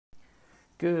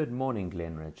Good morning,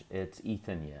 Glenridge. It's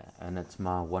Ethan here, and it's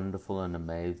my wonderful and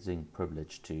amazing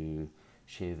privilege to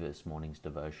share this morning's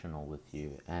devotional with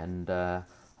you. And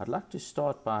I'd like to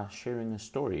start by sharing a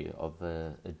story of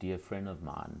a dear friend of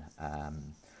mine.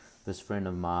 This friend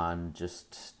of mine,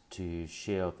 just to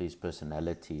share of his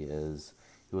personality, is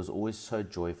he was always so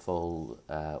joyful,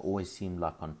 always seemed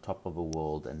like on top of the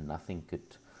world, and nothing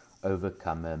could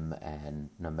overcome him.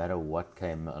 And no matter what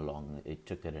came along, he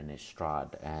took it in his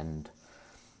stride. And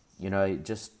he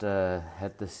just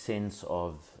had the sense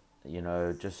of,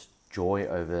 just joy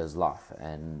over his life.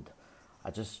 And I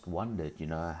just wondered,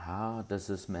 how does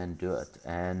this man do it?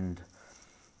 And,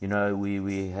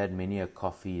 we had many a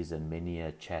coffees and many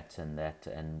a chat and that.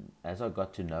 And as I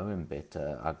got to know him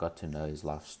better, I got to know his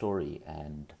life story.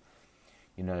 And,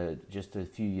 just a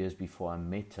few years before I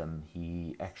met him,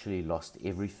 he actually lost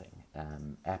everything,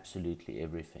 absolutely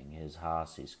everything. His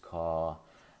house, his car,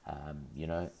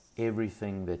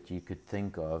 everything that you could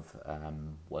think of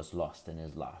was lost in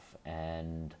his life.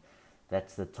 And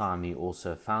that's the time he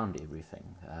also found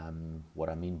everything. What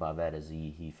I mean by that is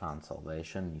he found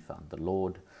salvation, he found the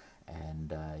Lord,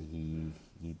 and he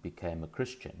became a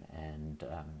Christian. And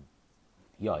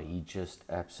he just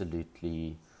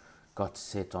absolutely got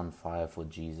set on fire for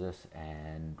Jesus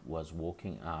and was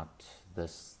walking out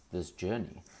this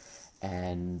journey.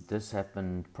 And this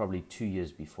happened probably 2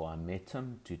 years before I met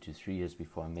him, 2 to 3 years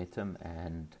before I met him.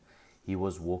 And he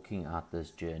was walking out this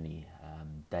journey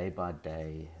day by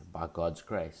day by God's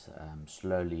grace,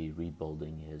 slowly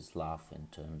rebuilding his life in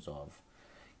terms of,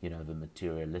 the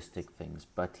materialistic things.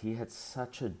 But he had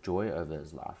such a joy over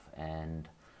his life. And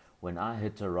when I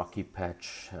hit a rocky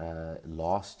patch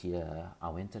last year, I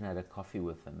went and had a coffee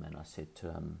with him, and I said to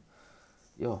him,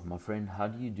 my friend, how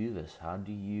do you do this? How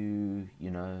do you,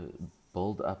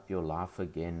 build up your life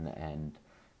again and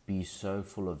be so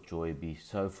full of joy, be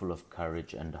so full of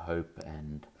courage and hope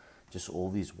and just all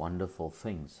these wonderful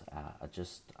things?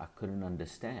 I couldn't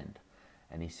understand.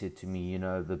 And he said to me,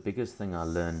 the biggest thing I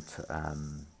learned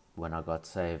when I got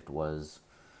saved was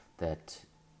that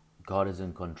God is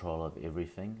in control of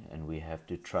everything and we have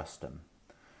to trust Him.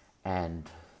 And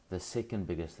the second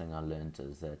biggest thing I learned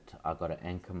is that I got to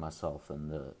anchor myself in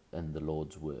the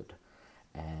Lord's Word.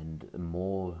 And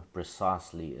more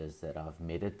precisely is that I've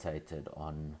meditated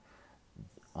on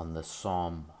the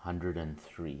Psalm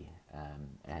 103.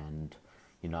 And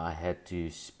I had to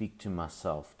speak to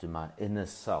myself, to my inner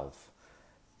self,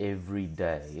 every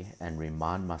day and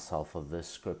remind myself of this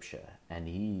scripture.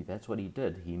 And that's what he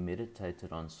did. He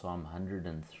meditated on Psalm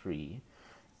 103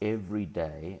 every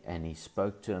day, and he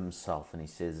spoke to himself, and he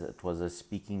says it was a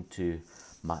speaking to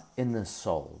my inner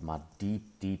soul, my deep,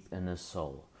 deep inner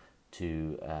soul,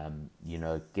 to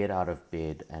get out of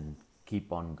bed and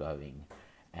keep on going.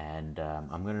 And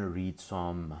I'm going to read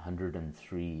Psalm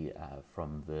 103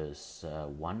 from verse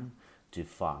 1 to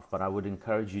 5. But I would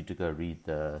encourage you to go read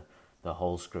the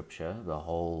whole scripture, the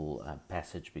whole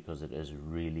passage, because it is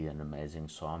really an amazing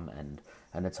psalm, and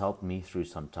it's helped me through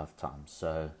some tough times.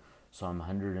 So Psalm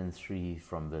 103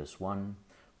 from verse 1.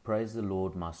 Praise the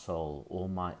Lord, my soul, all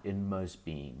my inmost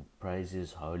being. Praise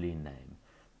His holy name.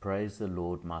 Praise the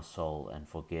Lord, my soul, and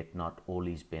forget not all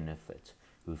His benefits,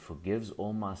 who forgives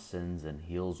all my sins and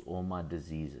heals all my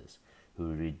diseases,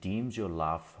 who redeems your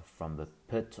life from the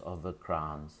pit of the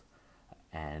crowns,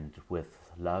 and with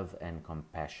love and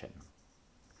compassion.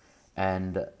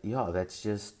 And it's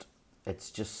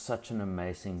just such an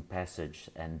amazing passage,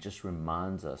 and just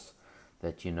reminds us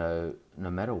that, no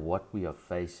matter what we are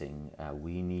facing,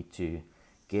 we need to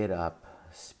get up,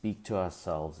 speak to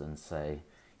ourselves and say,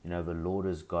 the Lord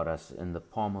has got us in the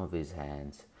palm of His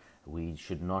hands. We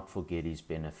should not forget His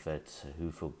benefits,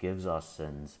 who forgives our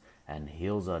sins and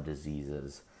heals our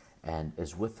diseases and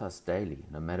is with us daily.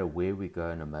 No matter where we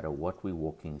go, no matter what we're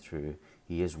walking through,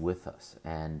 He is with us.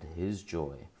 And His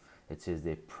joy, it says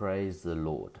there, praise the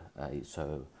Lord.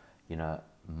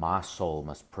 My soul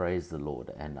must praise the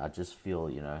Lord. And I just feel,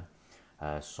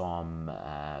 Psalm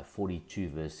 42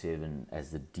 verse 7,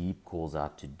 as the deep calls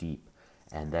out to deep.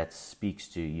 And that speaks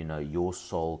to, your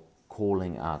soul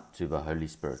calling out to the Holy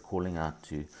Spirit, calling out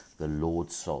to the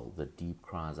Lord's soul. The deep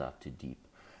cries out to deep.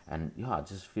 And I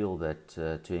just feel that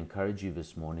to encourage you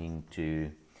this morning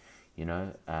to,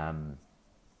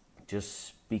 just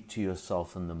speak to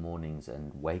yourself in the mornings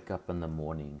and wake up in the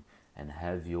morning and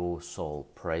have your soul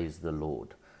praise the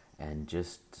Lord. And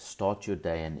just start your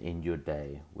day and end your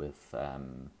day with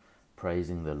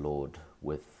praising the Lord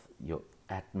with your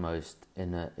utmost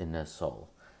inner soul.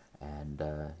 And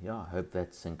I hope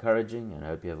that's encouraging, and I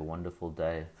hope you have a wonderful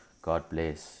day. God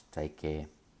bless. Take care.